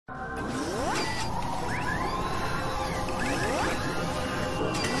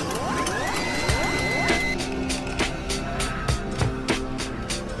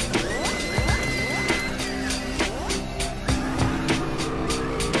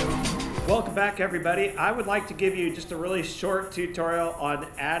Welcome back, everybody. I would like to give you just a really short tutorial on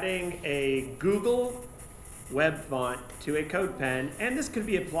adding a Google web font to a CodePen, and this could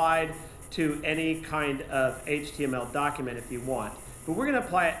be applied to any kind of HTML document if you want. But we're going to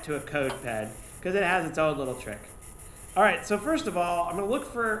apply it to a CodePen because it has its own little trick. All right, so first of all, I'm going to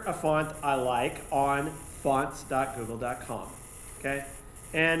look for a font I like on fonts.google.com. Okay,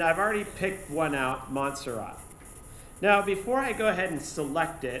 and I've already picked one out, Montserrat. Now, before I go ahead and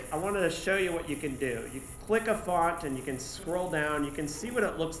select it, I wanted to show you what you can do. You click a font and you can scroll down. You can see what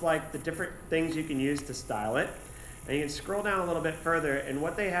it looks like, the different things you can use to style it. And you can scroll down a little bit further, and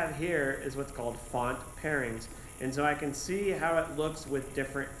what they have here is what's called font pairings. And so I can see how it looks with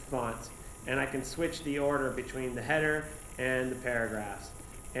different fonts. And I can switch the order between the header and the paragraphs.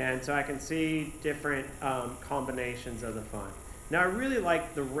 And so I can see different combinations of the font. Now, I really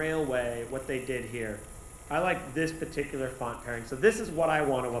like the Railway, what they did here. I like this particular font pairing, so this is what I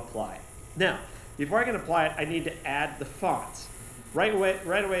want to apply. Now, before I can apply it, I need to add the fonts. Right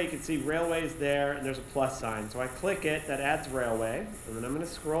away you can see Railway is there, and there's a plus sign. So I click it, that adds Railway, and then I'm going to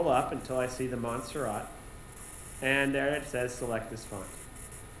scroll up until I see the Montserrat. And there it says select this font.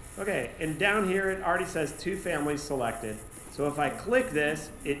 Okay, and down here it already says two families selected. So if I click this,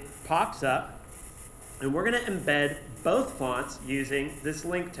 it pops up, and we're going to embed both fonts using this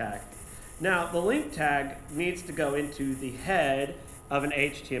link tag. Now, the link tag needs to go into the head of an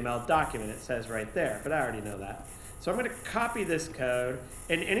HTML document. It says right there, but I already know that. So I'm going to copy this code,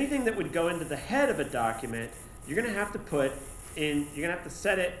 and anything that would go into the head of a document, you're going to have to put in, you're going to have to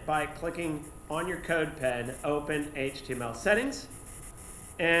set it by clicking on your CodePen, open HTML settings,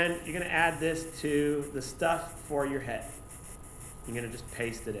 and you're going to add this to the stuff for your head. You're going to just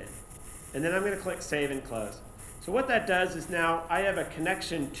paste it in. And then I'm going to click Save and Close. So what that does is now I have a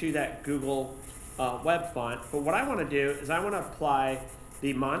connection to that Google web font, but what I want to do is I want to apply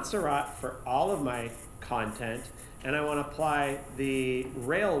the Montserrat for all of my content, and I want to apply the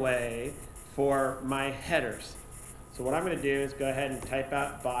Railway for my headers. So what I'm going to do is go ahead and type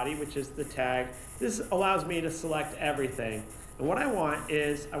out body, which is the tag. This allows me to select everything. And what I want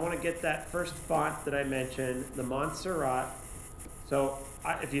is I want to get that first font that I mentioned, the Montserrat. So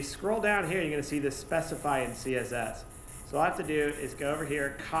if you scroll down here, you're going to see this specify in CSS. So all I have to do is go over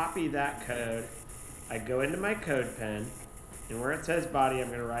here, copy that code. I go into my CodePen, and where it says body, I'm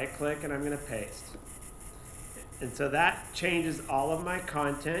going to right click and I'm going to paste. And so that changes all of my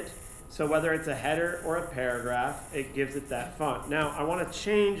content. So whether it's a header or a paragraph, it gives it that font. Now I want to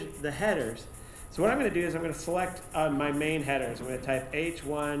change the headers. So what I'm going to do is I'm going to select my main headers. I'm going to type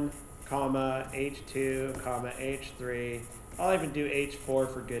H1, comma, H2, comma, H3. I'll even do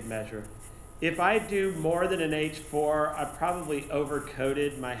H4 for good measure. If I do more than an H4, I probably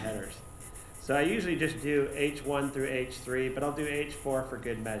overcoded my headers. So I usually just do H1 through H3, but I'll do H4 for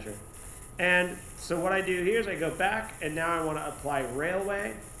good measure. And so what I do here is I go back, and now I want to apply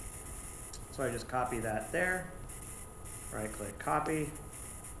Railway. So I just copy that there. Right click copy.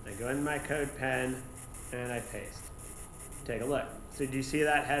 I go into my CodePen and I paste. Take a look. So do you see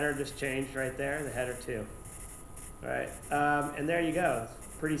that header just changed right there? The header 2. All right, and there you go.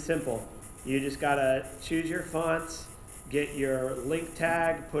 It's pretty simple. You just gotta choose your fonts, get your link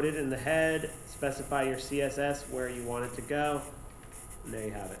tag, put it in the head, specify your CSS where you want it to go, and there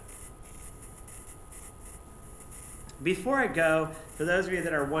you have it. Before I go, for those of you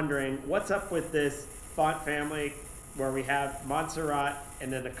that are wondering, what's up with this font family where we have Montserrat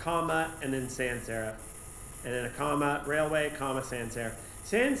and then a comma and then sans serif, and then a comma, Railway, comma, sans serif.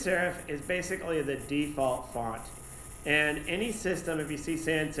 Sans serif is basically the default font. And any system, if you see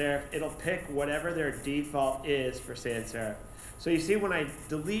sans serif, it'll pick whatever their default is for sans serif. So you see when I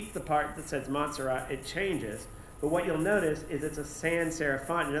delete the part that says Montserrat, it changes. But what you'll notice is it's a sans serif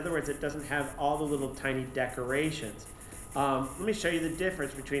font. In other words, it doesn't have all the little tiny decorations. Let me show you the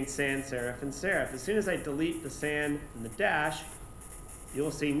difference between sans serif and serif. As soon as I delete the sans and the dash, you'll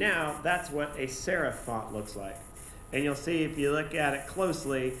see now that's what a serif font looks like. And you'll see if you look at it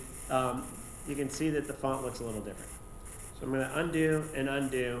closely, you can see that the font looks a little different. So I'm going to undo and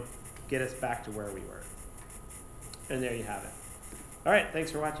undo, get us back to where we were. And there you have it. All right,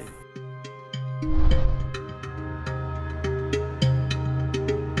 thanks for watching.